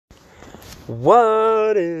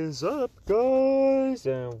What is up, guys?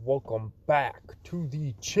 And welcome back to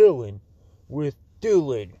the Chillin' with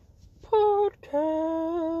Dylan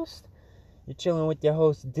podcast. You're chilling with your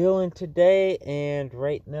host Dylan today, and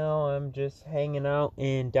right now I'm just hanging out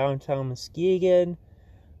in downtown Muskegon.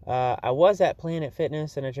 I was at Planet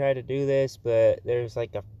Fitness and I tried to do this, but there's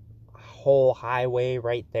like a whole highway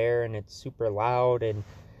right there, and it's super loud. And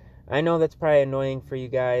I know that's probably annoying for you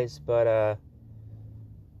guys, but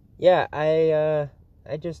yeah, I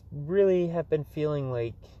just really have been feeling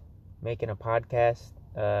like making a podcast.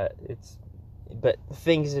 But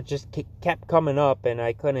things that just kept coming up, and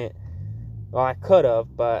I couldn't. Well, I could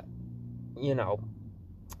have, but you know,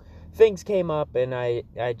 things came up, and I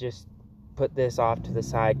just put this off to the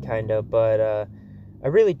side, kind of. But I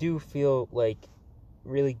really do feel like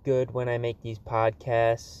really good when I make these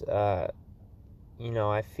podcasts.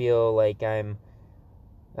 I feel like I'm.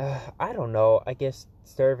 I don't know, I guess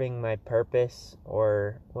serving my purpose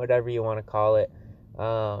or whatever you want to call it.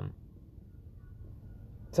 So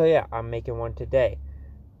yeah, I'm making one today.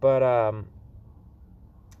 But I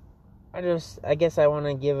guess I want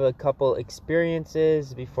to give a couple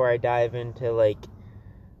experiences before I dive into like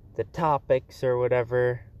the topics or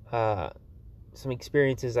whatever. Some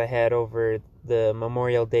experiences I had over the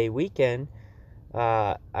Memorial Day weekend.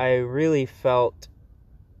 I really felt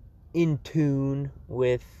in tune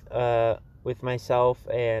with myself,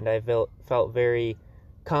 and I felt very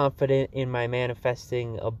confident in my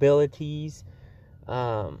manifesting abilities.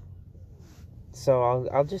 So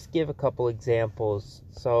I'll just give a couple examples.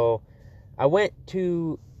 So I went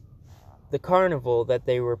to the carnival that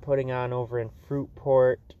they were putting on over in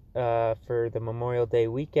Fruitport for the Memorial Day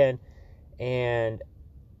weekend, and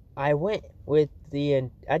I went with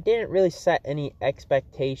I didn't really set any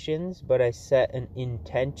expectations, but I set an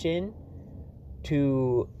intention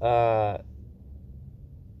to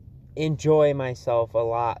enjoy myself a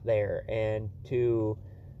lot there, and to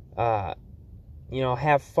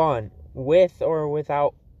have fun with or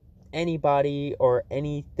without anybody or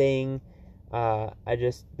anything. I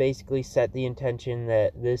just basically set the intention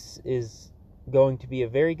that this is going to be a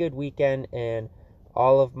very good weekend and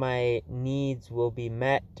all of my needs will be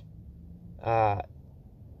met.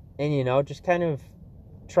 And just kind of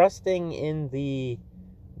trusting in the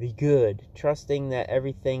good, trusting that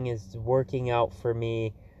everything is working out for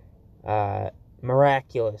me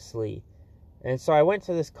miraculously. And so I went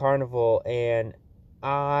to this carnival, and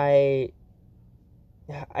I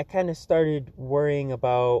kind of started worrying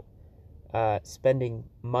about spending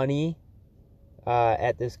money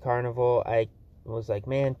at this carnival. I was like,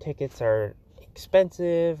 man, tickets are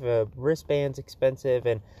expensive, wristbands expensive,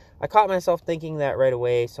 and I caught myself thinking that right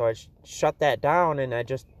away, so I shut that down, and I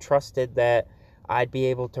just trusted that I'd be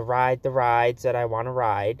able to ride the rides that I want to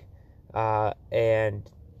ride, and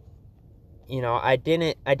I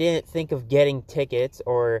didn't think of getting tickets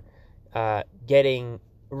or getting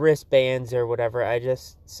wristbands or whatever. I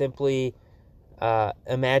just simply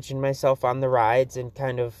imagined myself on the rides and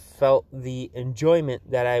kind of felt the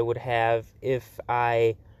enjoyment that I would have if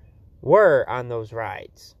I were on those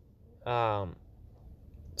rides.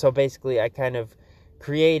 So basically, I kind of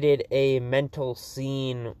created a mental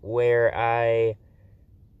scene where I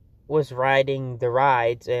was riding the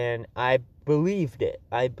rides, and I believed it.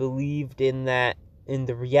 I believed in the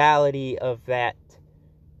reality of that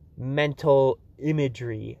mental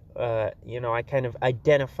imagery. I kind of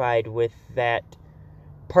identified with that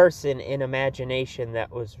person in imagination that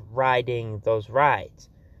was riding those rides.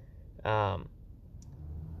 And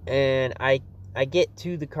I get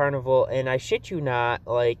to the carnival, and I shit you not,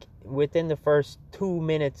 like within the first 2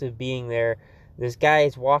 minutes of being there, this guy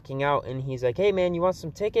is walking out, and he's like, "Hey man, you want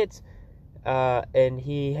some tickets?" And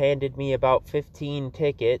he handed me about 15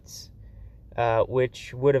 tickets,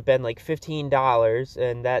 which would have been like $15,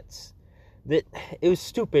 and it was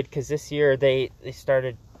stupid because this year they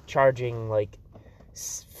started charging like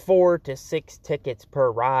 4 to 6 tickets per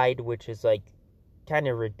ride, which is like kind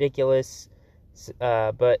of ridiculous.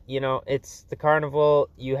 But it's the carnival.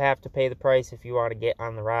 You have to pay the price if you want to get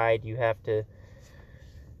on the ride. You have to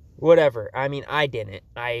whatever. I mean, I didn't.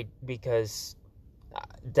 Because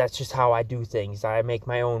that's just how I do things. I make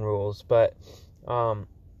my own rules. But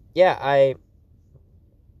yeah,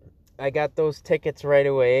 I got those tickets right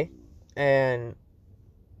away, and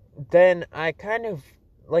then I kind of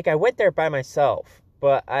I went there by myself,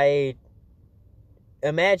 but I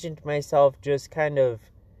imagined myself just kind of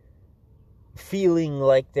feeling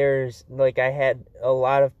like I had a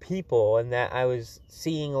lot of people, and that I was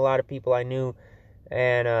seeing a lot of people I knew,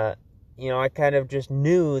 and I kind of just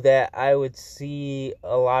knew that I would see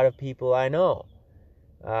a lot of people I know,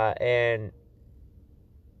 and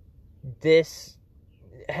this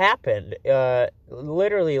happened.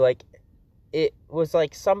 Literally, like, it was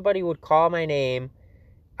like somebody would call my name,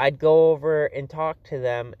 I'd go over and talk to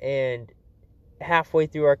them, and halfway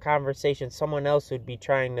through our conversation, someone else would be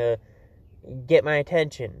trying to get my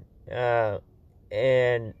attention.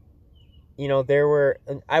 And, you know,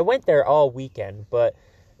 I went there all weekend, but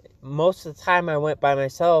most of the time I went by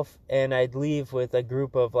myself, and I'd leave with a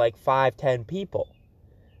group of like 5-10 people.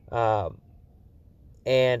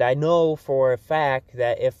 And I know for a fact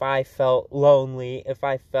that if I felt lonely, if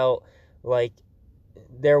I felt like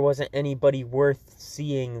there wasn't anybody worth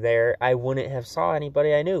seeing there, I wouldn't have saw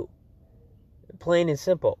anybody I knew. Plain and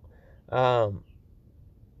simple. And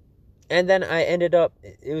then I ended up,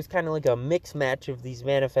 it was kind of like a mixed match of these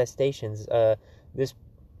manifestations. This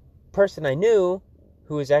person I knew,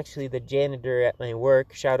 who was actually the janitor at my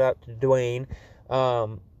work, shout out to Dwayne,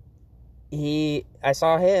 I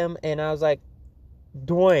saw him, and I was like,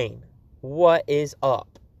 Dwayne, what is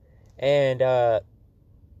up? And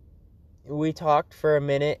we talked for a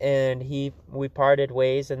minute, and we parted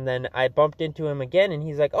ways, and then I bumped into him again, and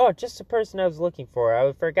he's like, oh, just the person I was looking for.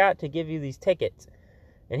 I forgot to give you these tickets.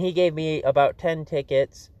 And he gave me about 10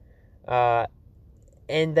 tickets, and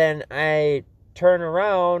then I turn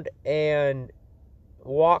around and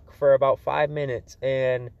walk for about 5 minutes,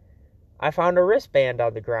 and I found a wristband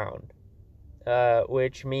on the ground,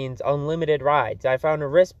 which means unlimited rides. I found a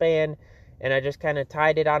wristband, and I just kind of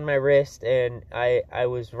tied it on my wrist, and I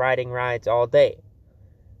was riding rides all day.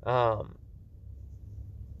 And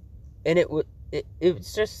it was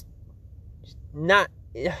just not,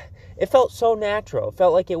 it felt so natural. It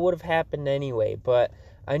felt like it would have happened anyway, but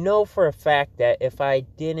I know for a fact that if I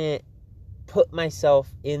didn't put myself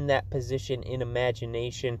in that position in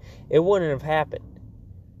imagination, it wouldn't have happened.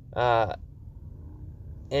 And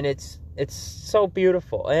it's so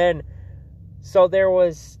beautiful. And so there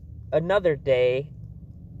was another day,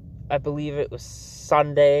 I believe it was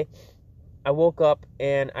Sunday, I woke up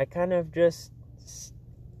and I kind of just,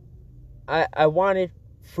 I wanted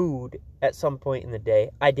food at some point in the day.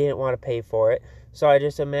 I didn't want to pay for it, so I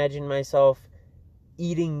just imagined myself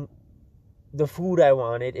eating the food I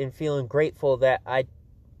wanted and feeling grateful that I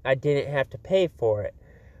didn't have to pay for it.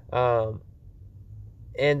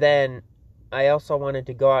 And then I also wanted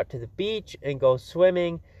to go out to the beach and go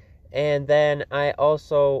swimming, and then I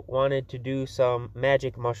also wanted to do some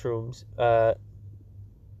magic mushrooms,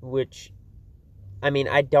 which, I mean,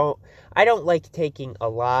 I don't like taking a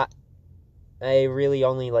lot. I really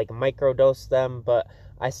only like microdose them, but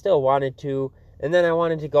I still wanted to. And then I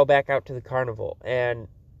wanted to go back out to the carnival. And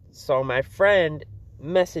so my friend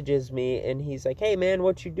messages me, and he's like, hey man,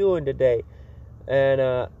 what you doing today? And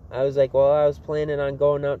I was like, well, I was planning on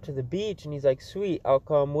going out to the beach. And he's like, sweet, I'll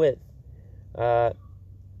come with.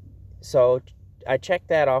 So I checked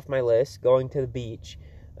that off my list, going to the beach.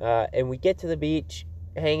 And we get to the beach,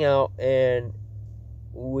 hang out, and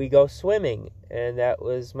we go swimming. And that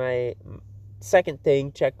was my second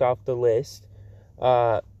thing checked off the list,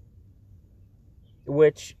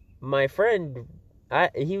 which my friend,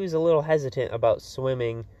 he was a little hesitant about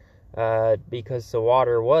swimming, because the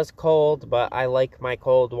water was cold, but I like my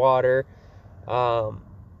cold water. So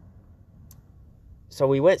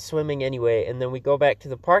we went swimming anyway, and then we go back to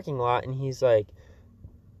the parking lot, and he's like,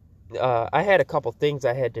 I had a couple things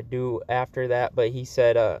I had to do after that, but he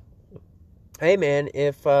said, hey man,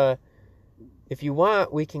 if you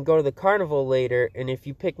want, we can go to the carnival later, and if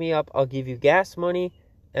you pick me up, I'll give you gas money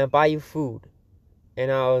and buy you food. And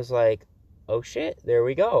I was like, oh shit, there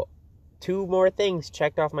we go. 2 more things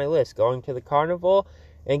checked off my list, going to the carnival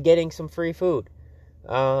and getting some free food.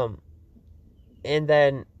 And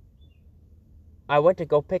then I went to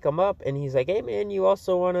go pick him up, and he's like, hey man, you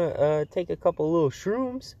also want to take a couple little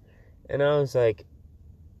shrooms? And I was like,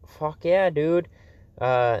 fuck yeah, dude.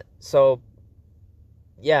 So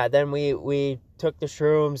yeah, then we took the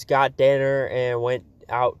shrooms, got dinner, and went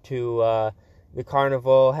out to the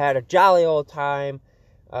carnival, had a jolly old time,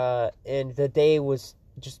 and the day was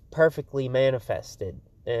just perfectly manifested.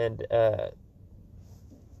 And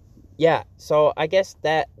yeah, so I guess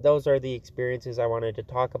those are the experiences I wanted to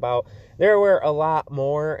talk about. There were a lot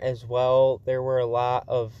more as well. There were a lot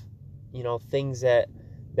of, things that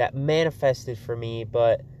manifested for me,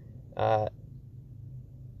 but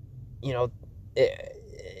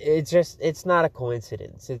it's not a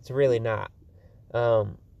coincidence. It's really not.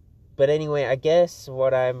 But anyway, I guess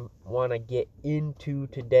what I want to get into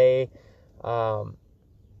today,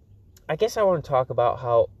 I guess I want to talk about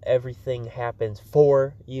how everything happens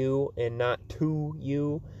for you and not to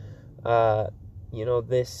you.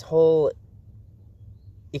 This whole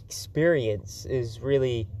experience is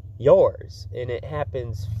really yours, and it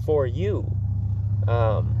happens for you.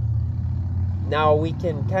 Now we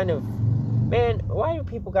can kind of, man, why do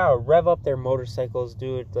people gotta rev up their motorcycles,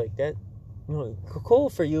 dude? Like that, cool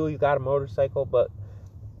for you, you got a motorcycle, but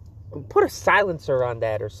put a silencer on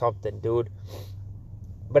that or something, dude.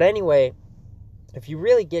 But anyway, if you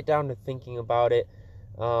really get down to thinking about it,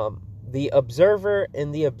 the observer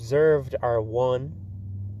and the observed are one.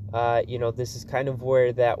 This is kind of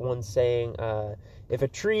where that one saying, if a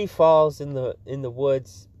tree falls in the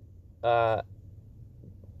woods,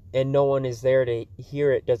 and no one is there to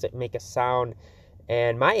hear it, does it make a sound?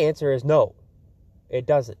 And my answer is no, it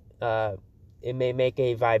doesn't. It may make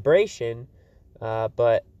a vibration,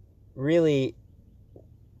 but really,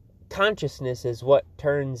 consciousness is what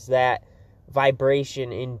turns that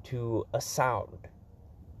vibration into a sound.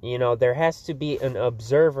 There has to be an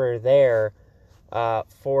observer there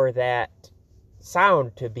for that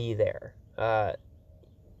sound to be there. And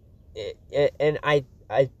I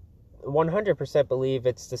 100% believe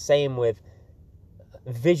it's the same with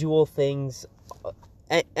visual things,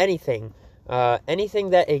 anything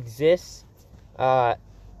that exists.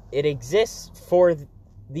 It exists for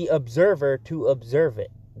the observer to observe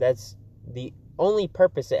it. That's the only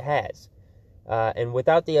purpose it has. And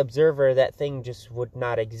without the observer, that thing just would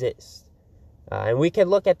not exist. And we can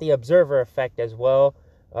look at the observer effect as well,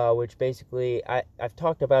 which basically, I've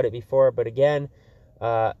talked about it before, but again,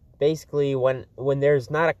 basically when there's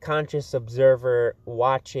not a conscious observer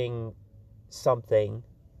watching something,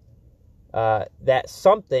 that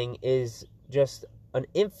something is just an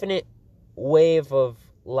infinite wave of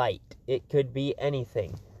light. It could be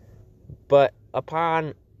anything. But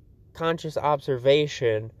upon conscious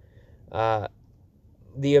observation,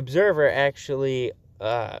 the observer actually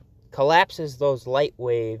collapses those light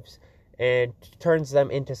waves and turns them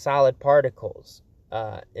into solid particles.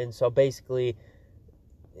 And so basically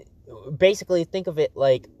think of it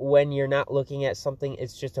like when you're not looking at something,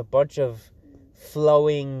 it's just a bunch of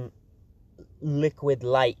flowing liquid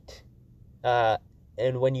light.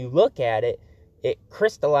 And when you look at it, it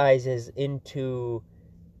crystallizes into...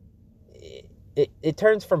 It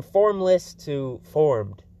turns from formless to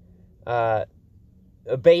formed,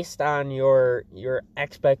 based on your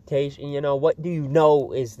expectation. What do you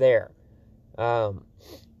know is there? And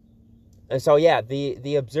so yeah,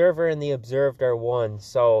 the observer and the observed are one.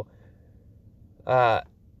 So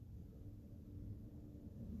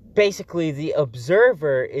basically the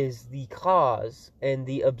observer is the cause and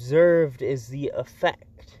the observed is the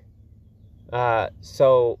effect.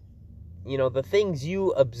 So the things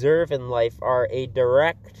you observe in life are a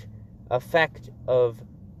direct effect of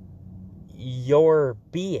your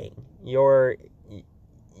being, your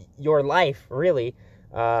life, really.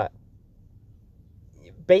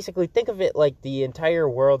 Basically, think of it like the entire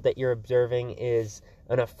world that you're observing is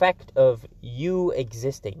an effect of you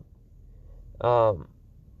existing.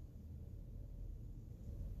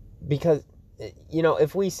 Because,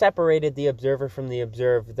 if we separated the observer from the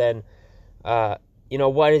observed, then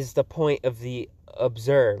what is the point of the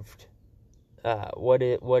observed? What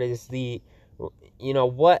is the,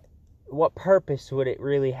 what purpose would it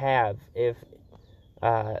really have if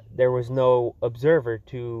there was no observer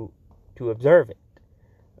to observe it?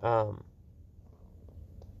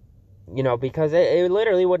 Because it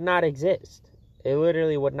literally would not exist. It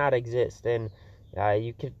literally would not exist, and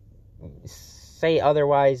you could say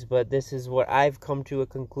otherwise, but this is what I've come to a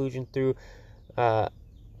conclusion through,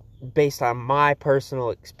 based on my personal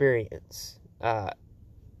experience. And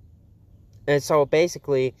so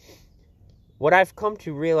basically, what I've come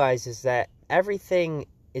to realize is that everything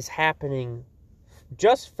is happening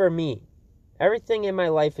just for me. Everything in my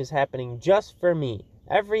life is happening just for me.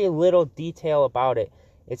 Every little detail about it,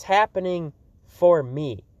 it's happening for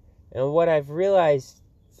me. And what I've realized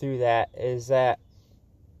through that is that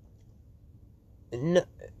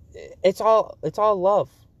it's all love.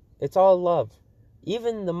 It's all love.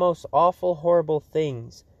 Even the most awful, horrible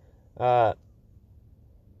things,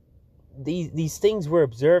 these things we're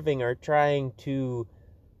observing are trying to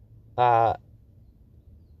tell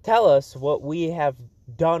us what we have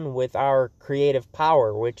done with our creative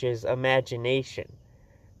power, which is imagination.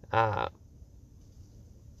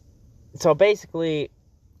 So basically,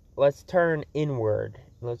 let's turn inward.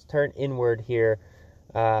 Let's turn inward here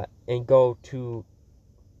and go to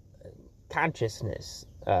consciousness.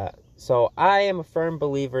 So I am a firm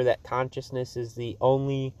believer that consciousness is the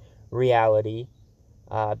only reality,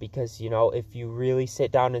 because, if you really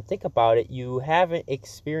sit down and think about it, you haven't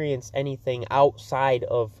experienced anything outside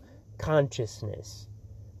of consciousness.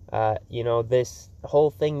 This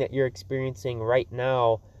whole thing that you're experiencing right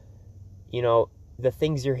now, the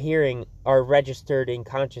things you're hearing are registered in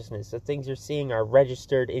consciousness. The things you're seeing are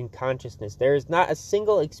registered in consciousness. There is not a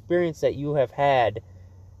single experience that you have had.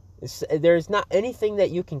 There is not anything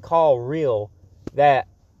that you can call real that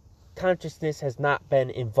consciousness has not been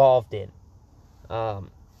involved in. And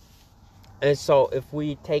so if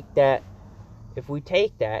we take that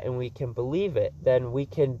and we can believe it, then we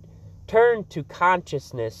can turn to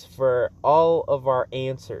consciousness for all of our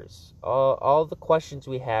answers. All the questions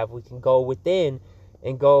we have, we can go within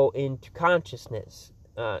and go into consciousness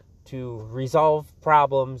to resolve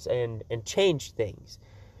problems and change things.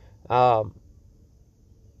 And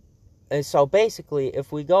so basically,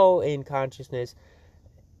 if we go in consciousness,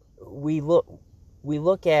 we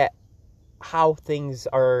look at how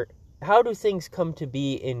do things come to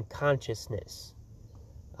be in consciousness?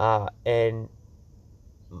 And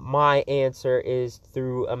my answer is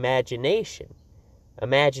through imagination.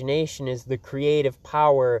 Imagination is the creative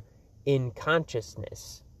power in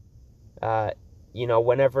consciousness.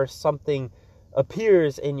 Whenever something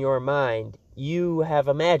appears in your mind, you have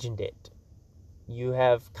imagined it. You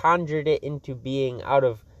have conjured it into being out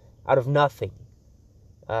of nothing.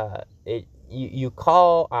 You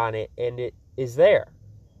call on it, and it is there.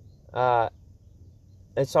 And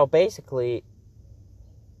so basically,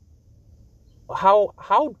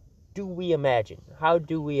 how do we imagine? How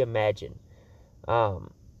do we imagine?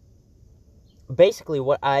 Basically,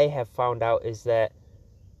 what I have found out is that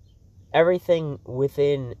everything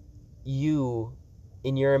within you,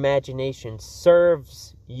 in your imagination,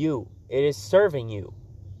 serves you. It is serving you.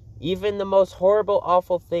 Even the most horrible,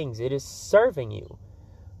 awful things, it is serving you.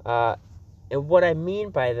 And what I mean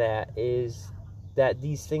by that is that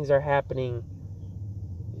these things are happening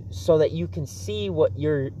so that you can see what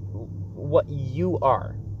you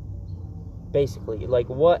are. Basically, like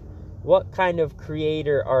what kind of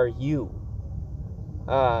creator are you?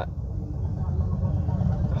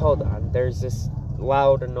 Hold on, there's this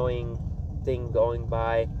loud, annoying thing going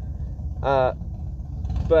by.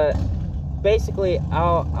 But basically,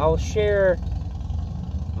 I'll share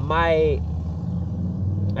my,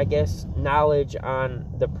 I guess, knowledge on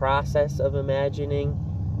the process of imagining.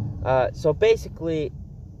 So basically,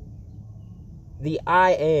 the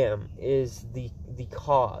I am is the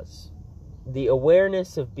cause. The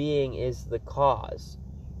awareness of being is the cause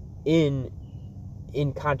in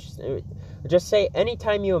consciousness. Just say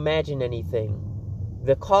anytime you imagine anything,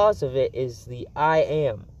 the cause of it is the I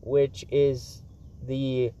am, which is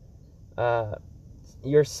the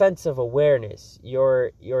your sense of awareness,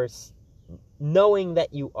 your knowing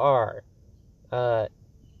that you are,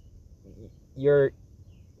 your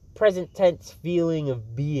present tense feeling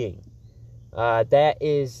of being. That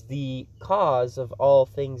is the cause of all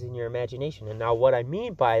things in your imagination. And now what I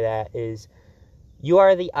mean by that is you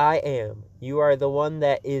are the I am. You are the one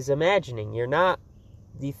that is imagining. You're not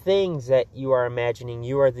the things that you are imagining.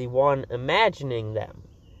 You are the one imagining them.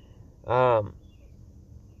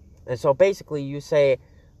 And so basically you say,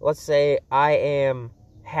 let's say I am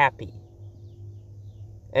happy.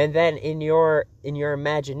 And then in your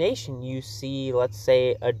imagination you see, let's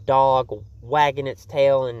say, a dog wagging its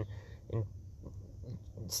tail and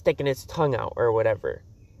sticking its tongue out or whatever.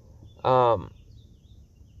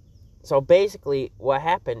 So basically what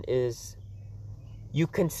happened is you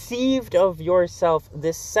conceived of yourself,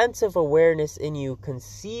 this sense of awareness in you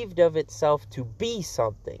conceived of itself to be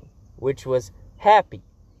something, which was happy.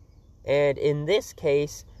 And in this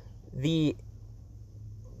case, the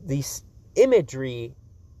imagery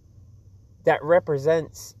that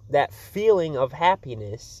represents that feeling of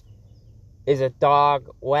happiness is a dog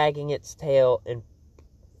wagging its tail and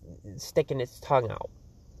sticking its tongue out.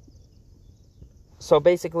 So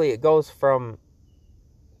basically it goes from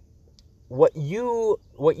what you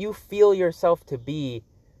feel yourself to be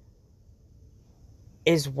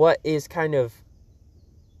is what is kind of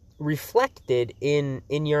reflected in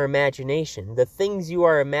your imagination. The things you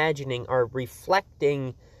are imagining are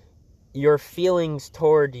reflecting your feelings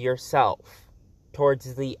toward yourself,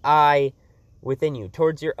 towards the I within you,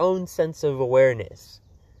 towards your own sense of awareness.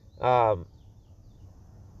 And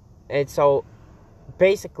so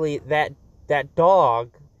basically that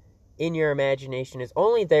dog in your imagination is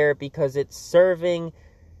only there because it's serving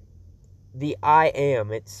the I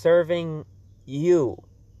am. It's serving you.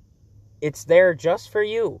 It's there just for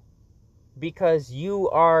you because you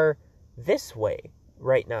are this way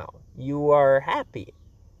right now. You are happy.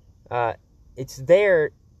 It's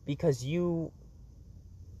there because you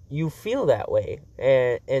feel that way,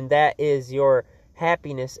 and that is your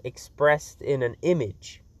happiness expressed in an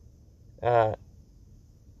image. And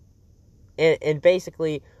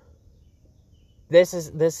basically, this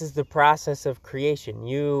is the process of creation.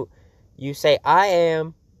 You You say, I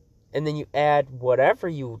am, and then you add whatever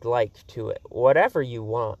you'd like to it, whatever you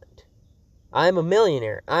want. I'm a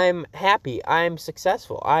millionaire. I'm happy. I'm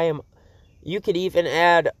successful. You could even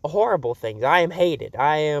add horrible things. I am hated.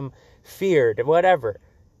 I am feared, whatever.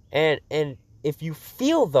 And if you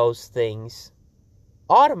feel those things,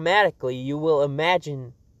 automatically you will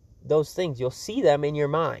imagine those things. You'll see them in your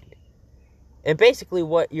mind. And basically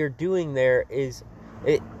what you're doing there is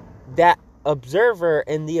that observer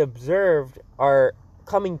and the observed are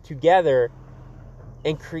coming together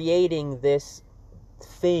and creating this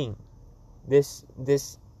thing, this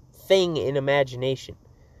thing in imagination.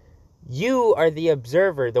 You are the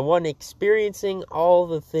observer, the one experiencing all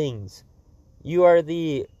the things. You are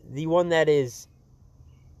the one that is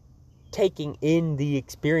taking in the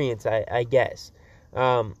experience, I guess.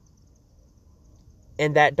 And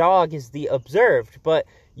that dog is the observed. But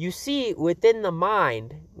you see, within the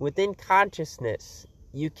mind, within consciousness,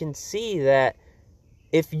 you can see that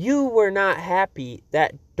if you were not happy,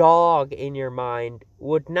 that dog in your mind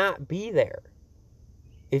would not be there.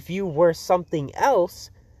 If you were something else,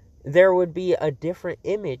 there would be a different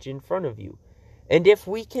image in front of you. And if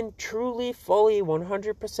we can truly, fully,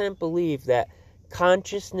 100% believe that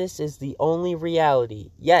consciousness is the only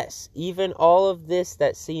reality, yes, even all of this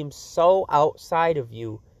that seems so outside of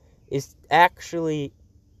you is actually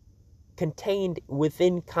contained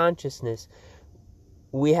within consciousness,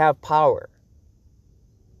 we have power.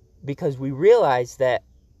 Because we realize that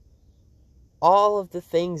all of the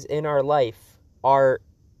things in our life are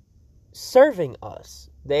serving us.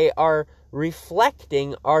 They are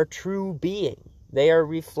reflecting our true being. They are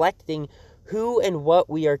reflecting who and what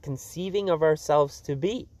we are conceiving of ourselves to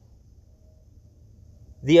be.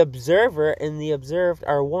 The observer and the observed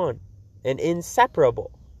are one and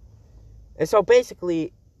inseparable. And so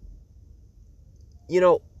basically,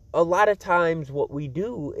 a lot of times what we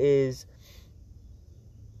do is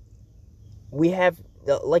we have,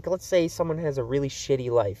 like, let's say someone has a really shitty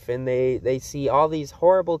life and they see all these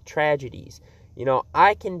horrible tragedies.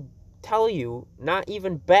 I can tell you, not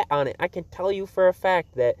even bet on it, I can tell you for a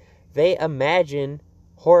fact that they imagine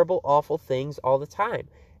horrible, awful things all the time.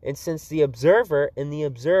 And since the observer and the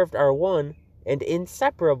observed are one and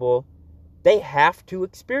inseparable, they have to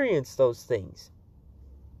experience those things.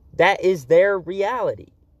 That is their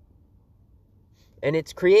reality. And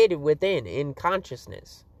it's created within, in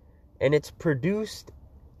consciousness. And it's produced,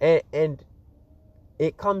 and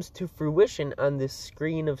it comes to fruition on this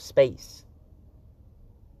screen of space.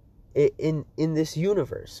 In this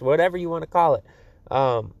universe, whatever you want to call it.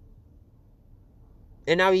 And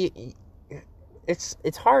now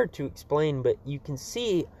it's hard to explain, but you can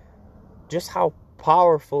see just how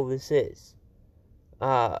powerful this is.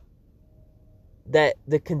 That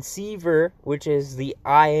the conceiver, which is the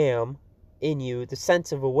I am in you, the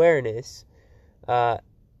sense of awareness,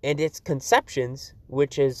 and its conceptions,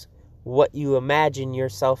 which is what you imagine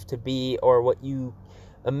yourself to be, or what you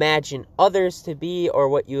imagine others to be, or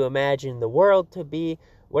what you imagine the world to be.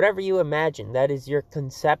 Whatever you imagine, that is your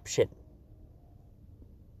conception.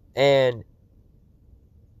 And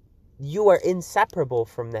you are inseparable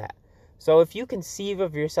from that. So if you conceive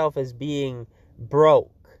of yourself as being broke,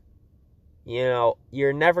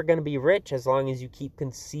 you're never going to be rich as long as you keep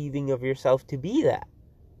conceiving of yourself to be that.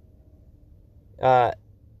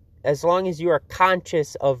 As long as you are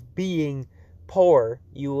conscious of being poor,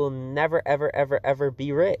 you will never, ever, ever, ever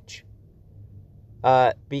be rich.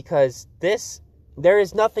 Because there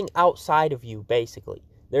is nothing outside of you, basically.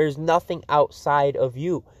 There is nothing outside of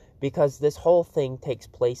you, because this whole thing takes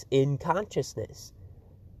place in consciousness.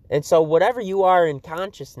 And so whatever you are in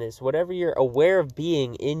consciousness, whatever you're aware of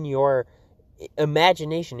being in your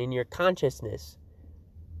imagination, in your consciousness,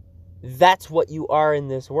 that's what you are in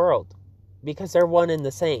this world. Because they're one and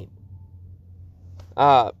the same.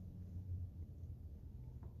 And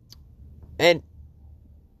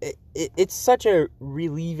it's such a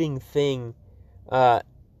relieving thing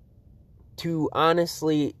to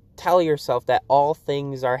honestly tell yourself that all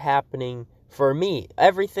things are happening for me.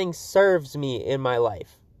 Everything serves me in my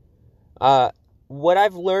life. What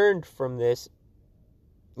I've learned from this,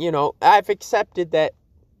 I've accepted that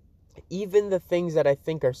even the things that I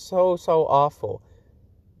think are so, so awful,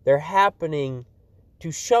 they're happening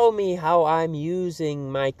to show me how I'm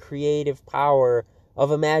using my creative power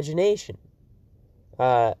of imagination.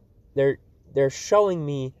 They're showing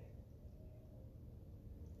me,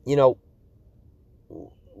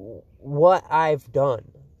 what I've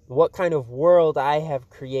done, what kind of world I have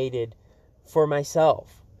created for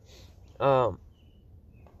myself. And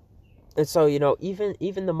so,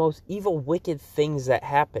 even the most evil, wicked things that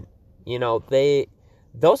happen,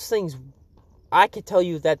 those things I could tell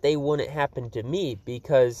you that they wouldn't happen to me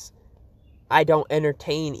because I don't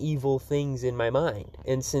entertain evil things in my mind.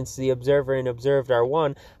 And since the observer and observed are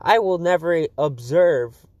one, I will never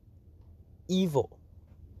observe evil.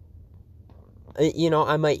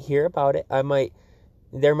 I might hear about it.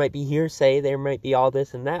 There might be hearsay, there might be all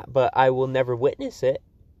this and that, but I will never witness it.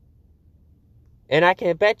 And I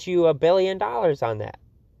can bet you $1 billion on that.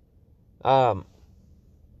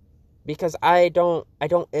 Because I don't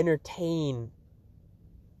entertain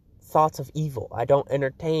thoughts of evil. I don't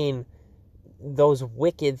entertain those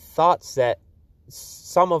wicked thoughts that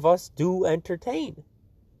some of us do entertain.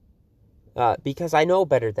 Because I know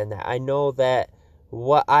better than that. I know that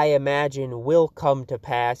what I imagine will come to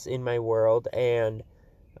pass in my world, and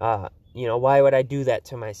why would I do that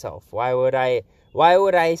to myself? Why would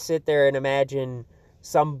I sit there and imagine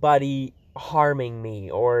somebody harming me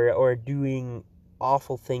or doing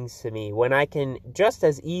awful things to me when I can just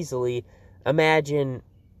as easily imagine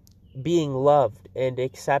being loved and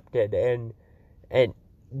accepted and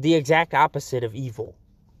the exact opposite of evil.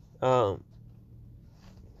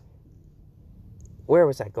 Where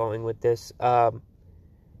was I going with this?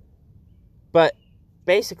 But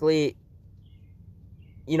basically,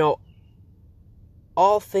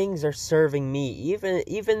 all things are serving me,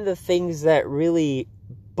 even the things that really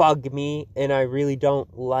bug me and I really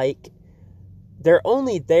don't like. They're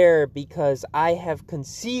only there because I have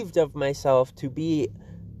conceived of myself to be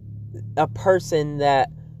a person that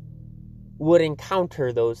would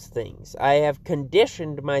encounter those things. I have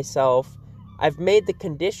conditioned myself. I've made the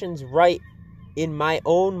conditions right in my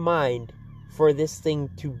own mind for this thing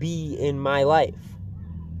to be in my life.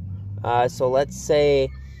 So let's say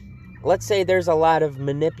there's a lot of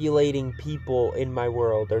manipulating people in my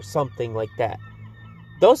world or something like that.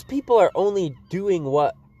 Those people are only doing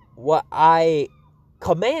what I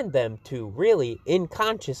command them to, really, in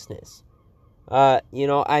consciousness. I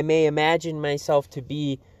may imagine myself to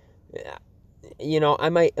be, I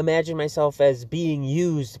might imagine myself as being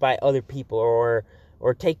used by other people or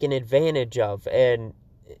taken advantage of, and,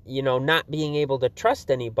 not being able to trust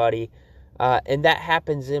anybody. And that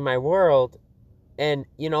happens in my world. And,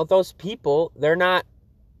 those people, this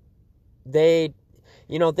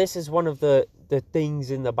is one of the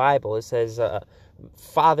things in the Bible. It says,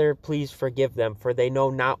 Father, please forgive them, for they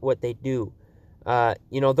know not what they do.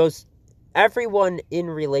 Everyone in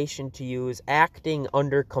relation to you is acting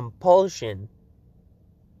under compulsion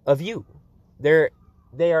of you. They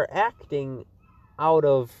are acting out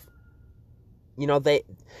of,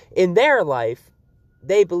 in their life,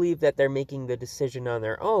 they believe that they're making the decision on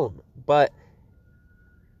their own, but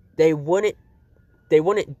they wouldn't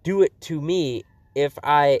do it to me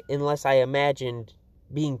unless I imagined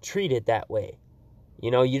being treated that way.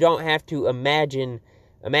 You don't have to imagine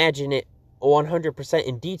it 100%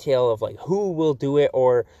 in detail of like who will do it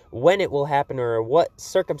or when it will happen or what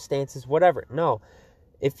circumstances, whatever. No.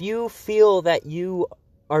 If you feel that you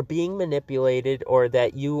are being manipulated or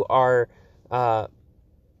that you are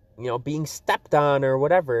being stepped on or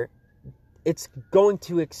whatever, it's going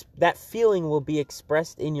to that feeling will be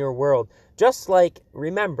expressed in your world. Just like,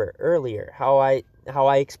 remember earlier how I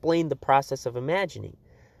explained the process of imagining.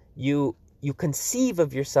 You conceive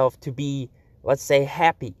of yourself to be, let's say,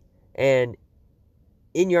 happy, and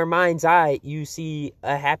in your mind's eye you see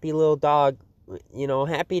a happy little dog,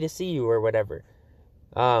 happy to see you or whatever.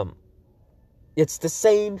 It's the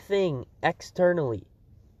same thing externally.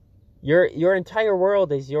 Your entire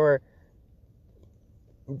world is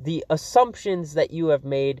the assumptions that you have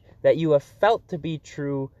made, that you have felt to be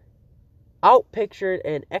true, outpictured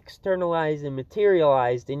and externalized and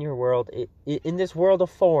materialized in your world, in this world of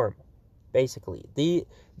form, basically.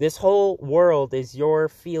 This whole world is your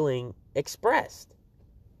feeling expressed.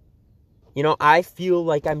 I feel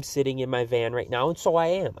like I'm sitting in my van right now, and so I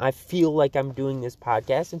am. I feel like I'm doing this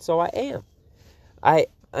podcast, and so I am.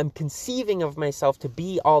 I'm conceiving of myself to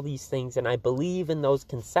be all these things, and I believe in those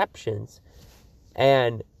conceptions,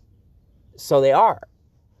 and so they are.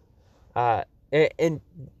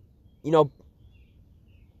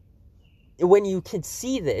 When you can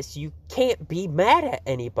see this, you can't be mad at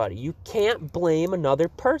anybody. You can't blame another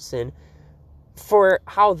person for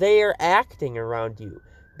how they are acting around you,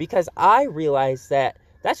 because I realize that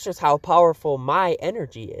that's just how powerful my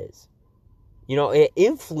energy is. It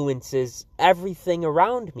influences everything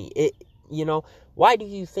around me. Why do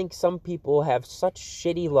you think some people have such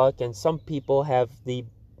shitty luck and some people have the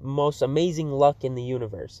most amazing luck in the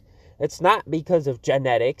universe? It's not because of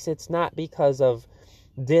genetics. It's not because of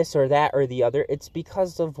this or that or the other. It's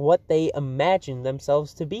because of what they imagine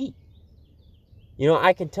themselves to be.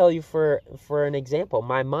 I can tell you for an example,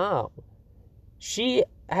 my mom, she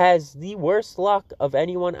has the worst luck of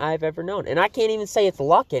anyone I've ever known. And I can't even say it's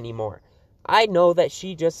luck anymore. I know that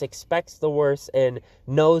she just expects the worst and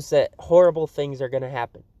knows that horrible things are going to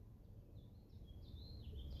happen.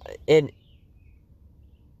 And,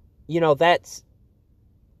 that's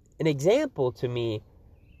an example to me.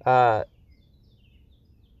 I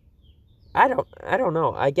don't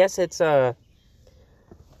know. I guess it's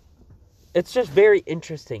just very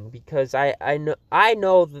interesting because I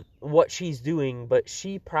know what she's doing, but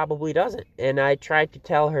she probably doesn't. And I tried to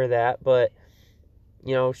tell her that, but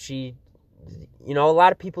she, a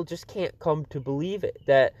lot of people just can't come to believe it,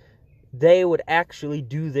 that they would actually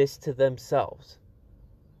do this to themselves.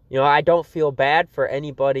 I don't feel bad for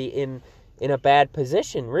anybody in a bad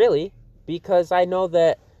position, really, because I know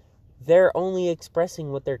that they're only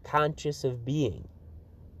expressing what they're conscious of being.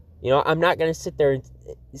 I'm not going to sit there and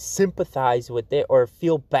sympathize with it or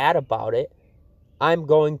feel bad about it. I'm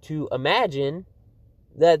going to imagine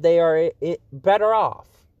that they are better off.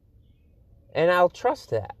 And I'll trust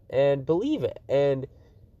that and believe it. And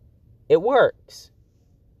it works.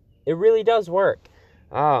 It really does work.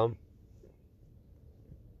 But,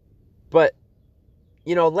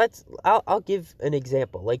 I'll give an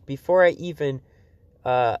example. Like, before I even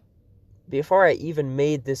made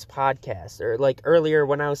this podcast, or like earlier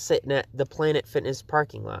when I was sitting at the Planet Fitness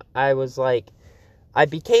parking lot, I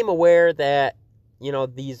became aware that,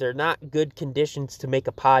 these are not good conditions to make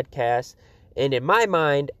a podcast. And in my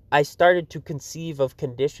mind, I started to conceive of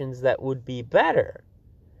conditions that would be better.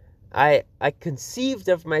 I conceived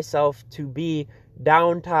of myself to be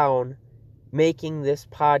downtown making this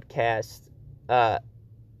podcast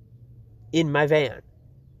in my van.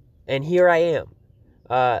 And here I am.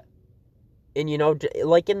 And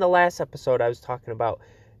like in the last episode I was talking about,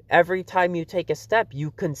 every time you take a step,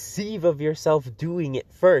 you conceive of yourself doing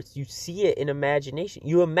it first. You see it in imagination.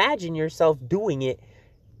 You imagine yourself doing it,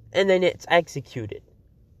 and then it's executed.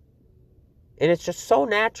 And it's just so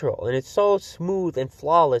natural, and it's so smooth and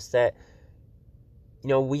flawless that,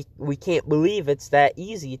 we can't believe it's that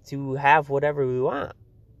easy to have whatever we want.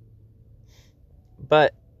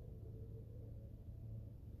 But,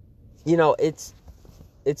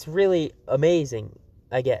 it's really amazing,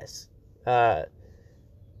 I guess. And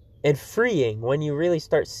freeing when you really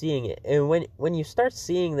start seeing it. And when you start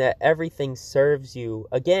seeing that everything serves you,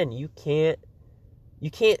 again, you can't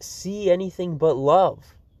see anything but love.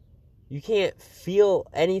 You can't feel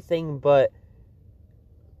anything but,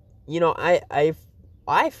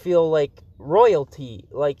 I feel like royalty,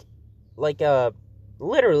 like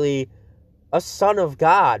literally a son of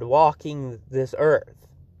God walking this earth.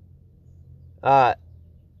 And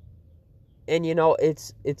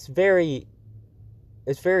it's very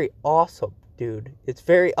awesome, dude. It's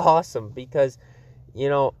very awesome because,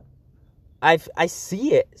 I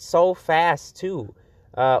see it so fast too.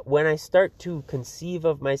 When I start to conceive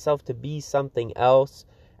of myself to be something else,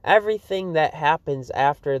 everything that happens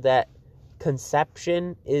after that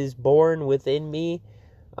conception is born within me.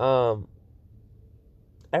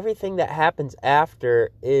 Everything that happens after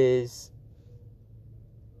it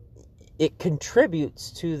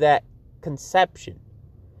contributes to that conception.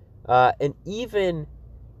 And even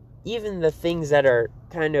the things that are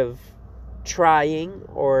kind of trying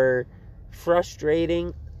or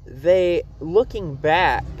frustrating, looking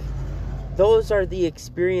back, those are the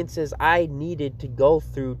experiences I needed to go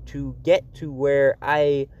through to get to where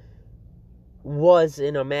I was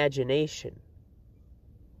in imagination.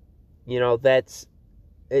 That's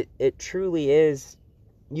it truly is.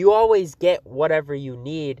 You always get whatever you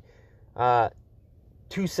need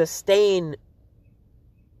to sustain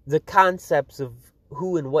the concepts of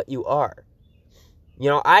who and what you are.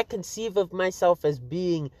 I conceive of myself as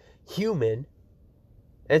being human,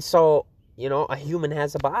 and so, a human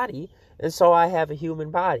has a body, and so I have a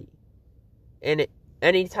human body. And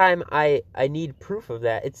anytime I need proof of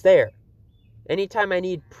that, it's there. Anytime I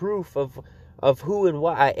need proof of who and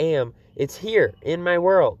what I am, it's here in my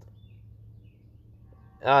world.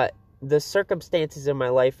 The circumstances in my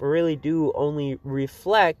life really do only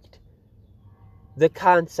reflect the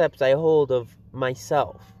concepts I hold of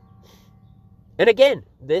myself. And again,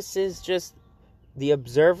 this is just the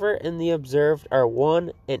observer and the observed are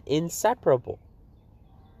one and inseparable.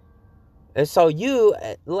 And so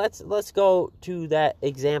let's go to that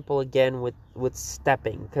example again with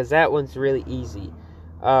stepping, because that one's really easy.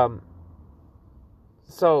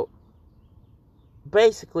 So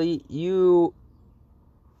basically you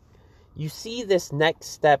see this next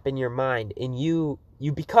step in your mind, and you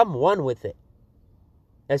become one with it.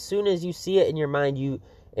 As soon as you see it in your mind, you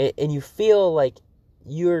feel like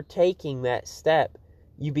you're taking that step,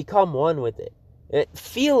 you become one with it.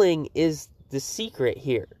 Feeling is the secret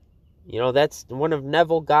here. You know, that's one of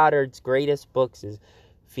Neville Goddard's greatest books, is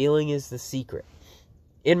Feeling is the Secret.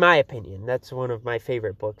 In my opinion, that's one of my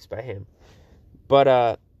favorite books by him.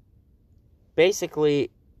 But,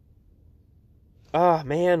 basically, oh,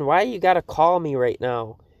 man, why you gotta call me right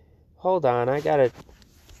now? Hold on, I gotta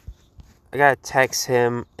text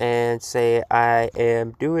him and say I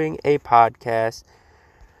am doing a podcast.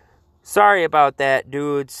 Sorry about that,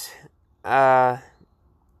 dudes. Hold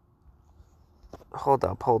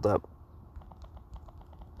up.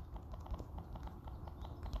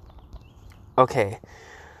 Okay.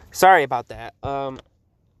 Sorry about that.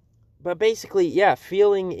 But basically, yeah,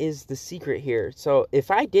 feeling is the secret here. So if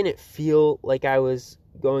I didn't feel like I was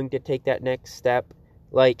going to take that next step,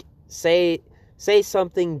 like say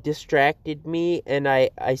something distracted me and I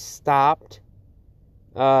stopped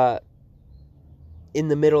in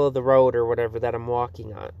the middle of the road or whatever that I'm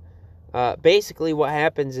walking on. Basically what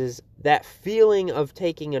happens is that feeling of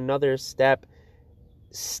taking another step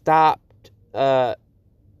stopped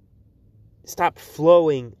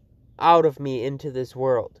flowing out of me into this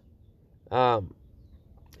world. You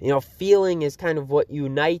know, feeling is kind of what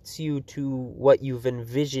unites you to what you've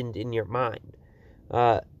envisioned in your mind.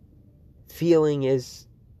 Feeling is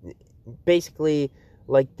basically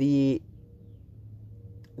like the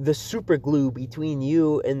super glue between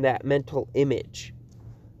you and that mental image.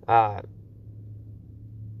 And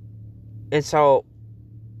so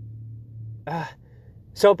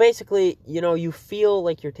basically, you know, you feel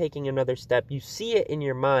like you're taking another step. You see it in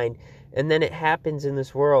your mind, and then it happens in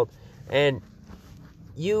this world. And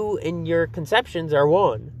you and your conceptions are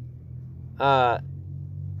one.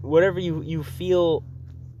 Whatever you feel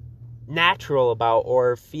natural about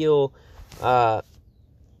or feel, I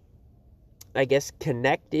guess,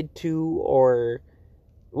 connected to, or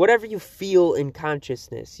whatever you feel in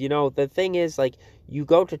consciousness. You know, the thing is, like, you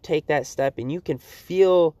go to take that step and you can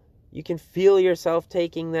feel yourself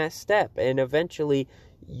taking that step, and eventually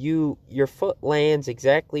your foot lands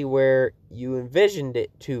exactly where you envisioned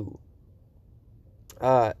it to.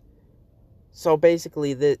 So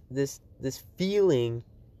basically this feeling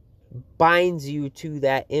binds you to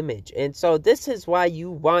that image. And so this is why you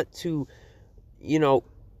want to, you know,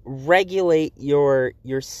 regulate your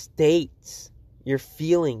states, your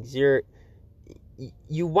feelings,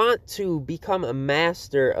 you want to become a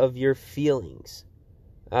master of your feelings.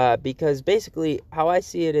 Because basically how I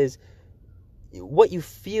see it is, what you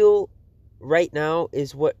feel right now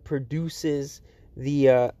is what produces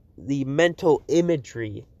the mental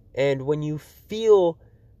imagery. And when you feel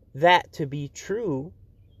that to be true,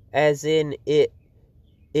 as in it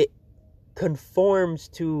conforms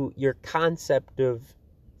to your concept of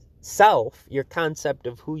self, your concept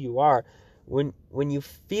of who you are, when you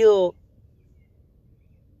feel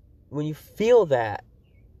that,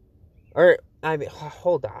 or I mean,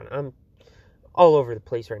 hold on, I'm all over the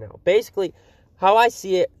place right now. Basically, how I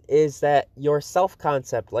see it is that your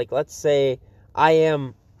self-concept, like let's say I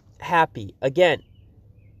am happy, again,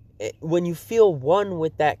 when you feel one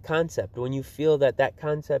with that concept, when you feel that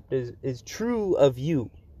concept is true of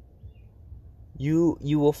you, you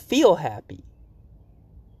will feel happy.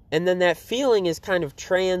 And then that feeling is kind of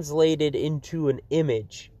translated into an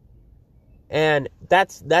image. And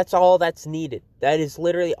that's all that's needed. That is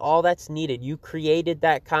literally all that's needed. You created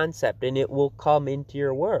that concept and it will come into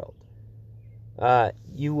your world.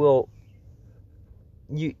 You will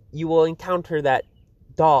encounter that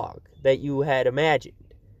dog that you had imagined.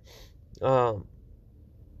 And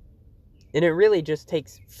it really just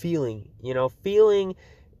takes feeling, you know, feeling.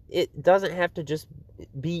 It doesn't have to just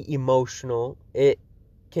be emotional. It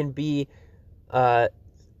can be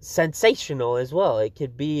sensational as well. It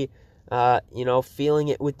could be, you know, feeling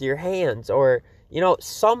it with your hands, or, you know,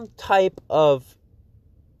 some type of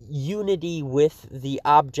unity with the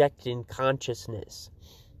object in consciousness.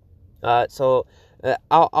 So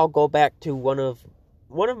I'll go back to one of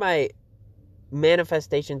my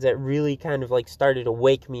manifestations that really kind of like started to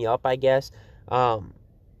wake me up, I guess. I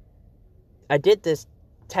did this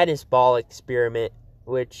tennis ball experiment,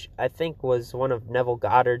 which I think was one of Neville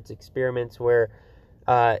Goddard's experiments, where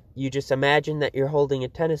you just imagine that you're holding a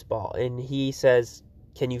tennis ball, and he says,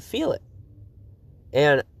 "Can you feel it?"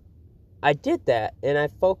 And I did that, and I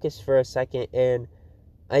focused for a second, and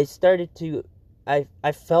I started to, I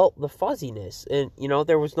felt the fuzziness, and, you know,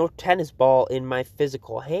 there was no tennis ball in my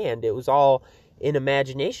physical hand. It was all in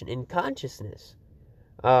imagination, in consciousness.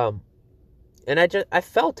 And I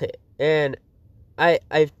felt it, and I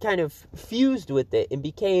kind of fused with it and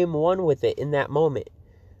became one with it in that moment.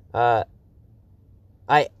 I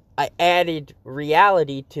added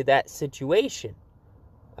reality to that situation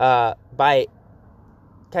by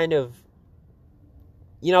kind of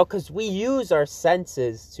because we use our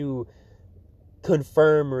senses to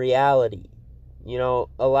confirm reality.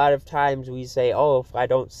 A lot of times we say, oh, if I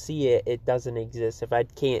don't see it, it doesn't exist. If I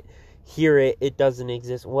can't hear it, it doesn't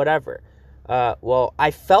exist, whatever. Well,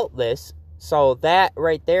 I felt this, so that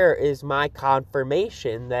right there is my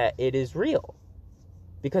confirmation that it is real.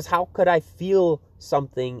 Because how could I feel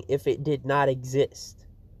something if it did not exist?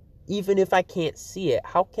 Even if I can't see it,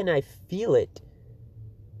 how can I feel it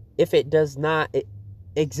if it does not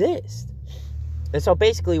exist? And so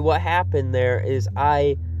basically what happened there is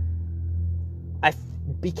I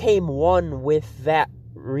became one with that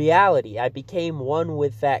reality. I became one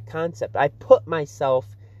with that concept. I put myself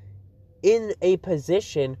in a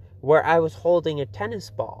position where I was holding a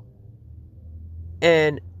tennis ball.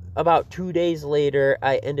 And about 2 days later,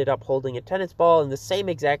 I ended up holding a tennis ball in the same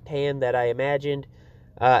exact hand that I imagined.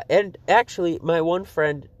 And actually, my one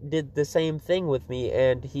friend did the same thing with me,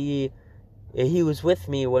 and he was with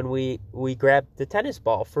me when we grabbed the tennis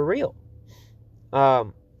ball for real.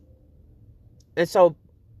 And so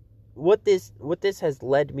what this has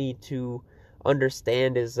led me to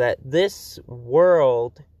understand is that this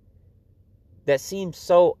world that seems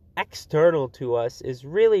so external to us is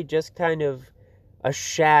really just kind of a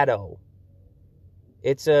shadow.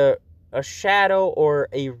 It's a shadow or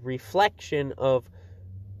a reflection of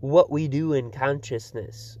what we do in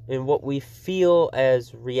consciousness and what we feel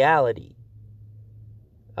as reality.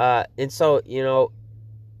 And so,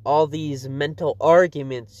 all these mental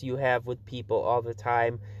arguments you have with people all the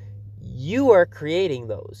time, you are creating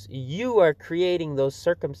those. You are creating those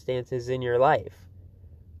circumstances in your life.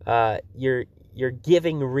 You're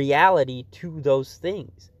giving reality to those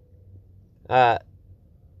things.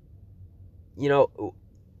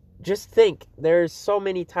 Just think, there's so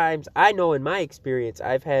many times, I know in my experience,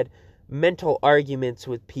 I've had mental arguments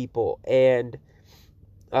with people, and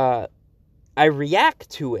I react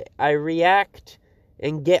to it. I react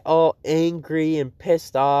and get all angry and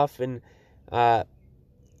pissed off, and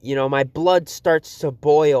my blood starts to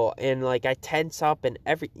boil, and I tense up, and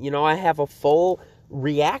I have a full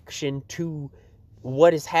reaction to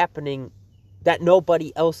what is happening that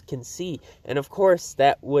nobody else can see. And of course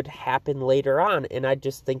that would happen later on, and I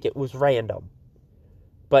just think it was random.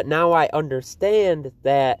 But now I understand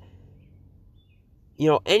that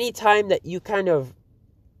anytime that you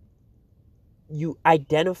you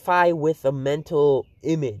identify with a mental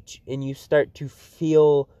image and you start to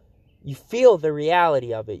feel the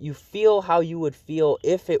reality of it. You feel how you would feel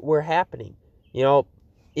if it were happening,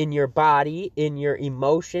 in your body, in your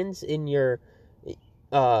emotions, in your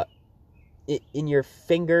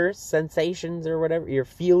fingers, sensations or whatever, your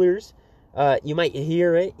feelers. You might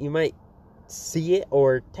hear it, you might see it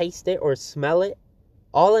or taste it or smell it,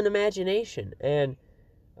 all in imagination. And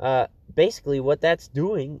basically what that's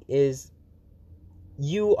doing is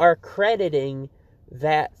you are crediting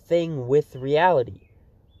that thing with reality.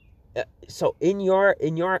 So in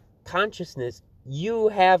your consciousness, you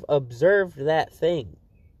have observed that thing,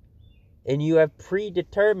 and you have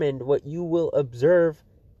predetermined what you will observe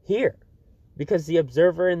here, because the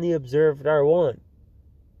observer and the observed are one.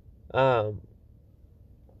 I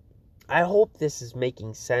hope this is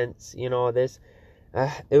making sense. This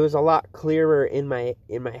it was a lot clearer in my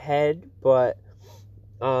head, but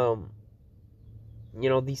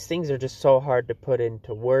these things are just so hard to put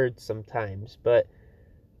into words sometimes. But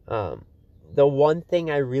the one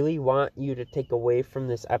thing I really want you to take away from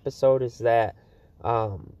this episode is that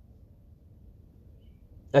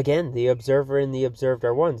again, the observer and the observed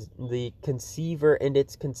are one. The conceiver and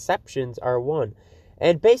its conceptions are one.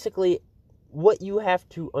 And basically, what you have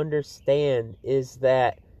to understand is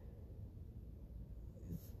that,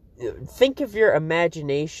 think of your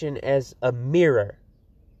imagination as a mirror.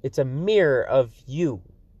 It's a mirror of you.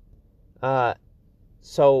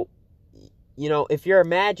 So, if you're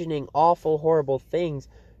imagining awful, horrible things,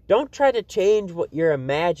 don't try to change what you're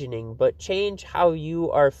imagining, but change how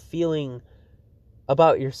you are feeling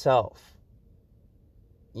about yourself.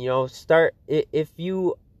 Start,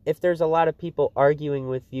 if there's a lot of people arguing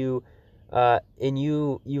with you, and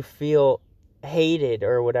you feel hated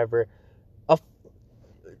or whatever,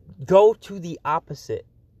 go to the opposite.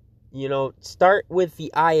 Start with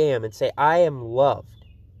the I am and say, I am loved.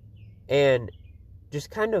 And just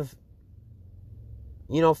kind of,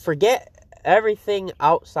 forget everything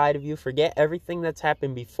outside of you. Forget everything that's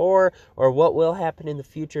happened before or what will happen in the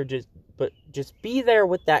future. Just be there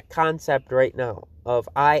with that concept right now of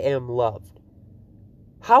I am loved.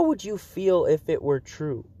 How would you feel if it were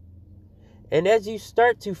true? And as you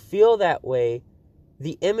start to feel that way,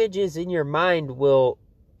 the images in your mind will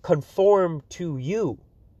conform to you.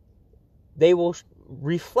 They will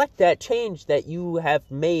reflect that change that you have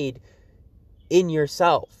made in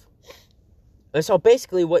yourself. And so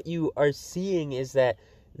basically what you are seeing is that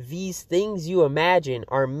these things you imagine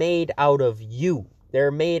are made out of you.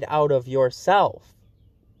 They're made out of yourself.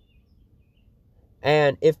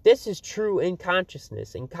 And if this is true in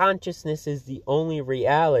consciousness, and consciousness is the only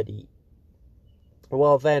reality,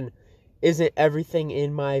 well then, isn't everything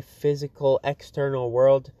in my physical external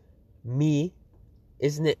world me?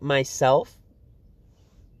 Isn't it myself?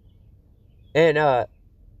 And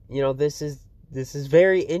this is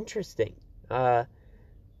very interesting.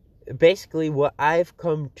 Basically what I've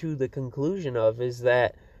come to the conclusion of is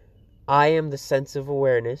that I am the sense of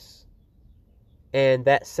awareness, and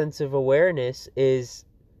that sense of awareness is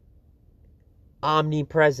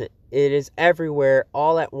omnipresent. It is everywhere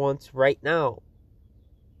all at once right now.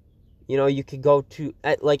 You could go to,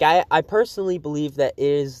 I personally believe that it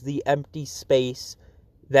is the empty space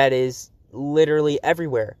that is literally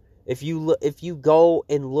everywhere. If you go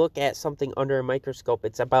and look at something under a microscope,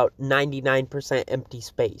 it's about 99% empty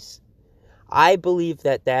space. I believe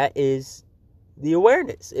that is the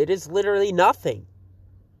awareness. It is literally nothing.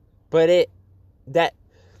 But that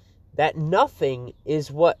nothing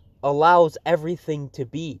is what allows everything to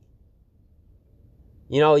be.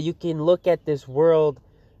 You can look at this world,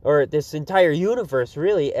 or this entire universe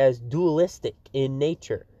really, as dualistic in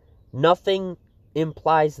nature. Nothing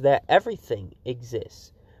implies that everything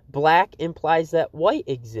exists. Black implies that white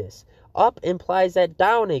exists. Up implies that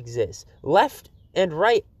down exists. Left and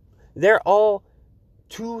right, they're all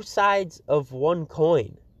two sides of one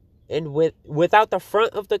coin. And without the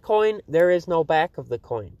front of the coin, there is no back of the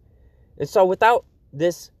coin. And so without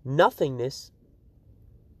this nothingness,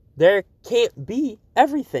 there can't be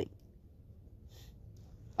everything.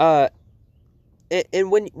 And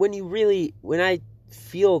when I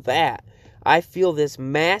feel that, I feel this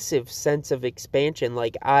massive sense of expansion,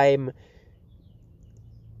 like I'm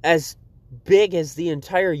as big as the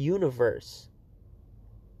entire universe.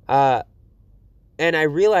 And I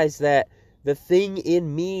realize that the thing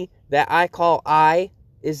in me that I call I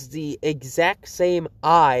is the exact same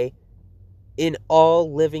I in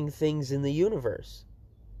all living things in the universe.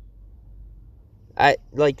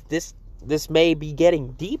 This may be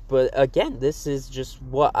getting deep, but again, this is just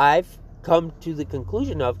what I've come to the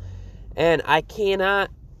conclusion of, and I cannot,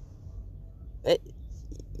 I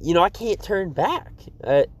can't turn back.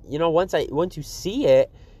 Once you see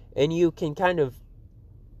it, and you can kind of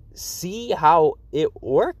see how it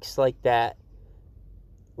works like that,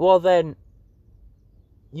 well then,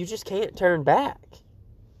 you just can't turn back.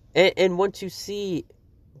 And once you see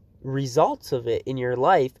results of it in your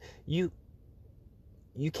life, you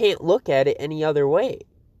can't look at it any other way.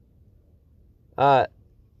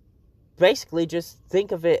 Basically, just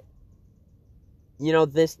think of it,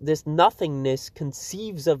 this nothingness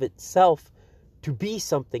conceives of itself to be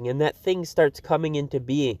something, and that thing starts coming into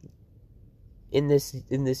being in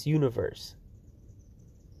this universe.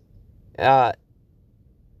 And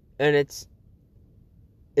it's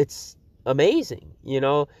amazing,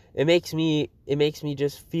 It makes me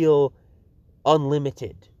just feel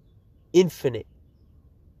unlimited, infinite,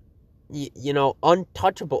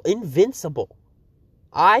 untouchable, invincible.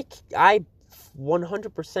 I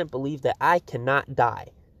 100% believe that I cannot die.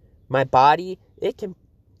 My body,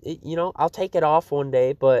 I'll take it off one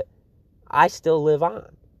day, but I still live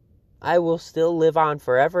on. I will still live on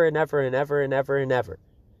forever and ever and ever and ever and ever.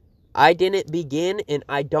 I didn't begin and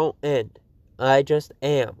I don't end. I just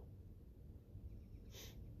am.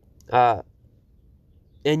 And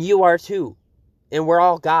you are too. And we're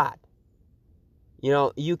all God.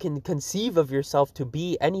 You can conceive of yourself to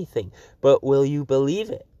be anything, but will you believe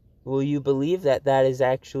it? Will you believe that is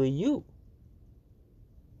actually you?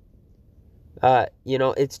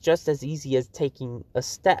 It's just as easy as taking a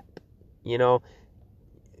step. You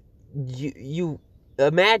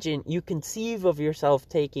imagine, you conceive of yourself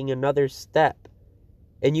taking another step,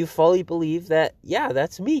 and you fully believe that, yeah,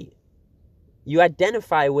 that's me. You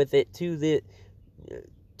identify with it to the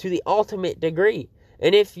ultimate degree.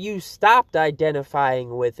 And if you stopped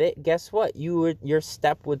identifying with it, guess what? Your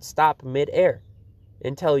step would stop midair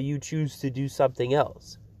until you choose to do something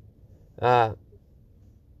else. And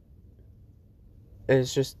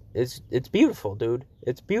it's beautiful, dude.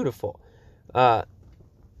 It's beautiful. I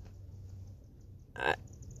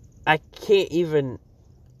can't even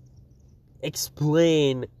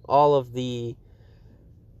explain all of the...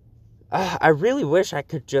 I really wish I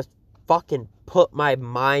could just fucking put my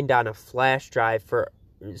mind on a flash drive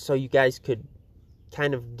so you guys could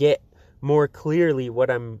kind of get more clearly what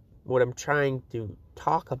I'm trying to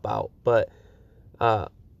talk about. But because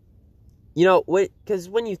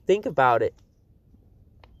when you think about it,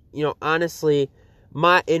 honestly,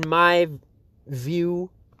 in my view,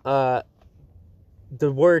 the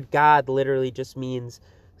word God literally just means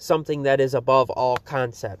something that is above all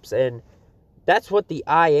concepts. And that's what the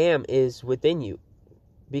I am is within you.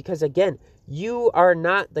 Because again, you are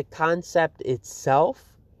not the concept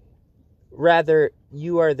itself. Rather,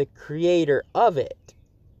 you are the creator of it.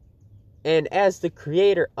 And as the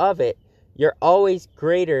creator of it, you're always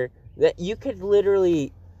greater. That you could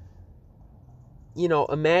literally,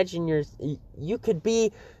 imagine you could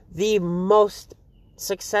be the most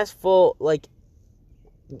successful,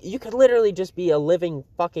 you could literally just be a living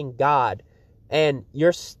fucking God, and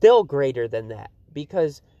you're still greater than that,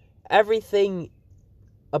 because everything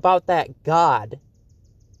about that God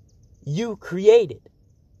you created.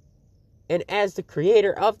 And as the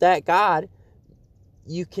creator of that God,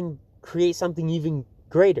 you can create something even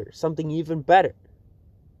greater, something even better.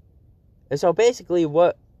 And so basically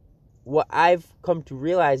what I've come to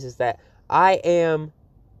realize is that I am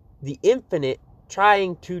the infinite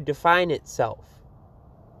trying to define itself.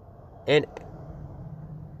 And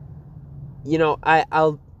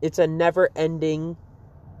it's a never-ending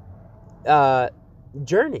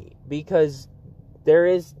journey, because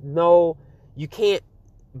you can't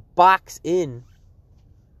box in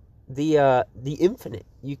the infinite.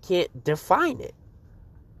 You can't define it.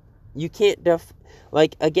 You can't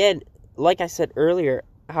like I said earlier,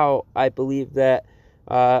 how I believe that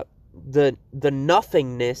the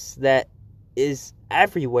nothingness that is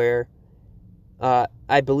everywhere,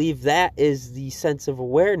 I believe that is the sense of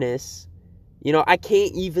awareness. I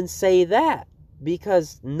can't even say that,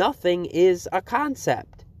 because nothing is a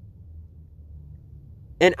concept.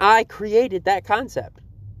 And I created that concept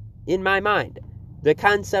in my mind. The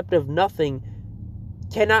concept of nothing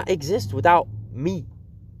cannot exist without me.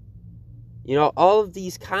 All of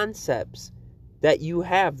these concepts that you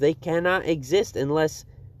have, they cannot exist unless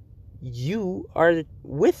you are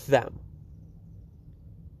with them.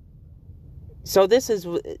 So this is,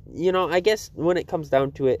 I guess when it comes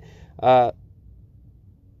down to it,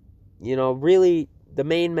 really the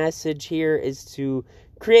main message here is to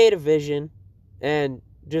create a vision and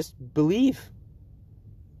just believe.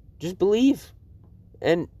 Just believe.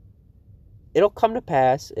 And it'll come to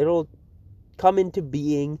pass. It'll come into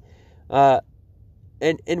being.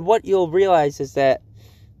 And what you'll realize is that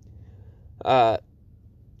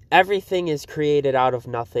everything is created out of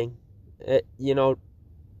nothing.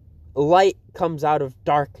 Light comes out of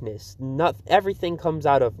darkness. Everything comes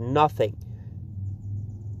out of nothing.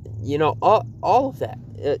 All of that.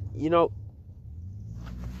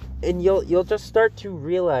 And you'll just start to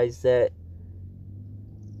realize that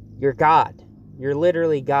you're God. You're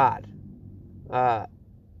literally God.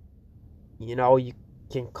 You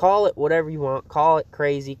can call it whatever you want. Call it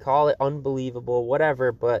crazy. Call it unbelievable.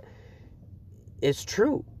 Whatever. But it's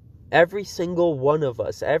true. Every single one of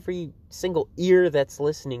us, every single ear that's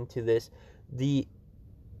listening to this, the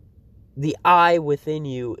I within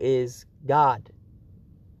you is God.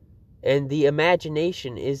 And the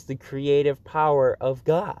imagination is the creative power of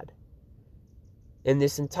God. And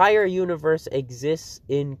this entire universe exists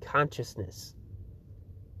in consciousness.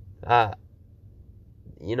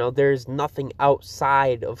 There's nothing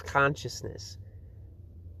outside of consciousness.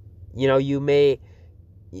 You may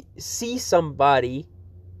see somebody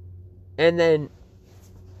and then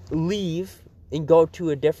leave and go to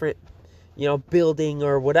a different, building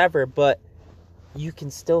or whatever, but you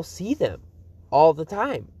can still see them all the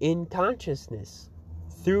time in consciousness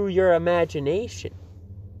through your imagination.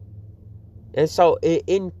 And so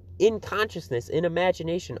in consciousness, in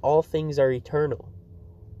imagination, all things are eternal.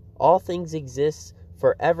 All things exist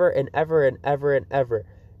forever and ever and ever and ever.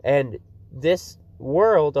 And this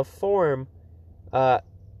world of form,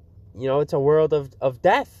 it's a world of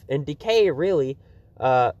death and decay, really.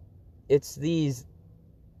 It's these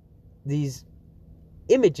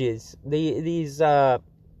images, these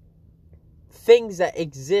things that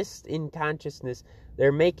exist in consciousness.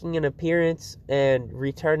 They're making an appearance and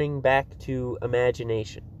returning back to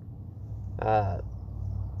imagination.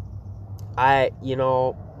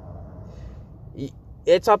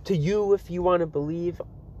 It's up to you if you want to believe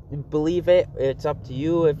it. It's up to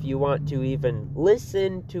you if you want to even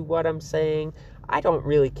listen to what I'm saying. I don't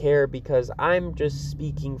really care, because I'm just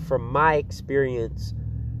speaking from my experience,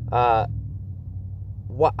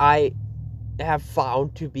 what I have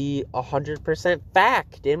found to be 100%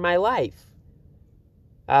 fact in my life.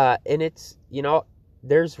 And it's,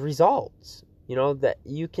 there's results, that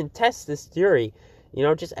you can test this theory.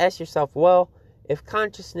 Just ask yourself, well, if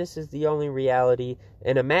consciousness is the only reality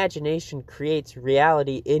and imagination creates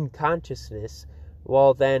reality in consciousness,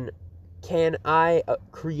 well then, can I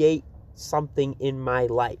create something in my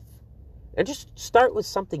life. And just start with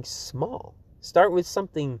something small. Start with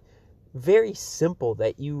something very simple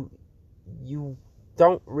that you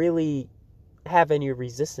don't really have any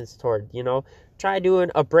resistance toward, Try doing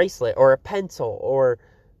a bracelet or a pencil or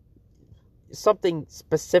something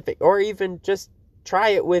specific, or even just try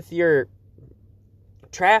it with your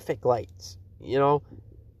traffic lights,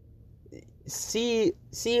 See,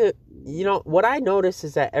 what I notice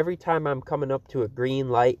is that every time I'm coming up to a green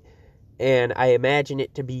light and I imagine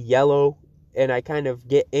it to be yellow and I kind of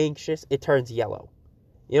get anxious, it turns yellow.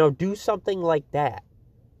 Do something like that.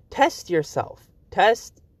 Test yourself.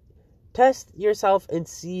 Test yourself and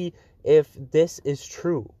see if this is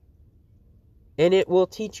true. And it will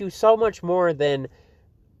teach you so much more than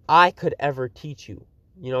I could ever teach you.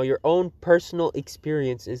 Your own personal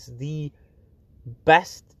experience is the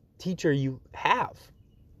best teacher you have.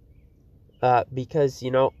 Because,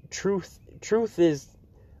 truth is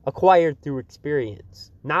acquired through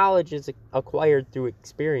experience. Knowledge is acquired through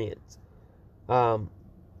experience. Yeah,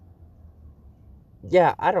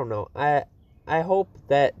 I don't know. I hope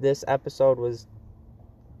that this episode was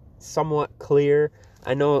somewhat clear.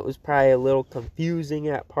 I know it was probably a little confusing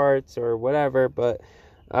at parts or whatever, but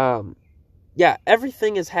yeah,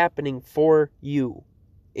 everything is happening for you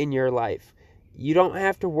in your life. You don't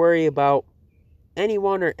have to worry about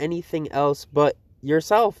anyone or anything else but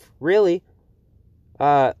yourself, really.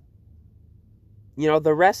 The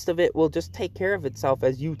rest of it will just take care of itself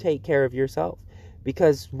as you take care of yourself.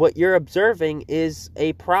 Because what you're observing is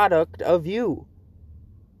a product of you.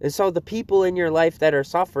 And so the people in your life that are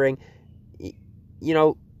suffering,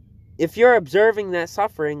 if you're observing that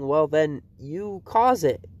suffering, well, then you cause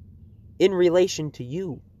it in relation to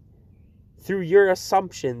you. Through your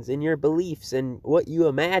assumptions and your beliefs and what you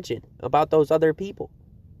imagine about those other people.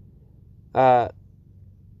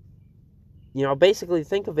 Basically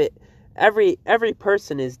think of it, every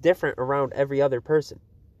person is different around every other person.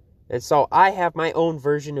 And so I have my own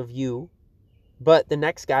version of you, but the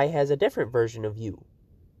next guy has a different version of you.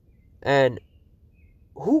 And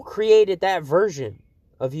who created that version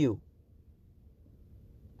of you?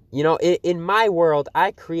 In my world, I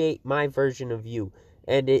create my version of you.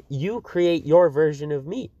 And you create your version of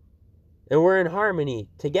me. And we're in harmony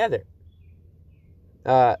together.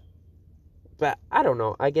 But I don't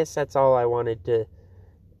know. I guess that's all I wanted to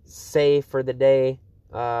say for the day.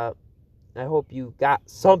 I hope you got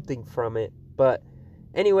something from it. But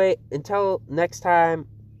anyway, until next time,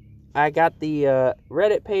 I got the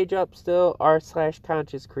Reddit page up still,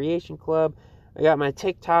 r/Conscious Creation Club. I got my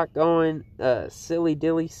TikTok going, Silly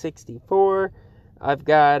Dilly 64. I've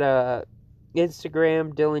got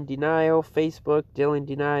Instagram, Dylan Denio, Facebook, Dylan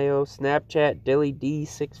Denio, Snapchat,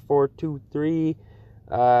 DillyD6423.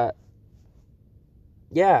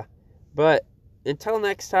 Yeah, but until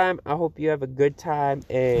next time, I hope you have a good time,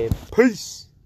 and peace!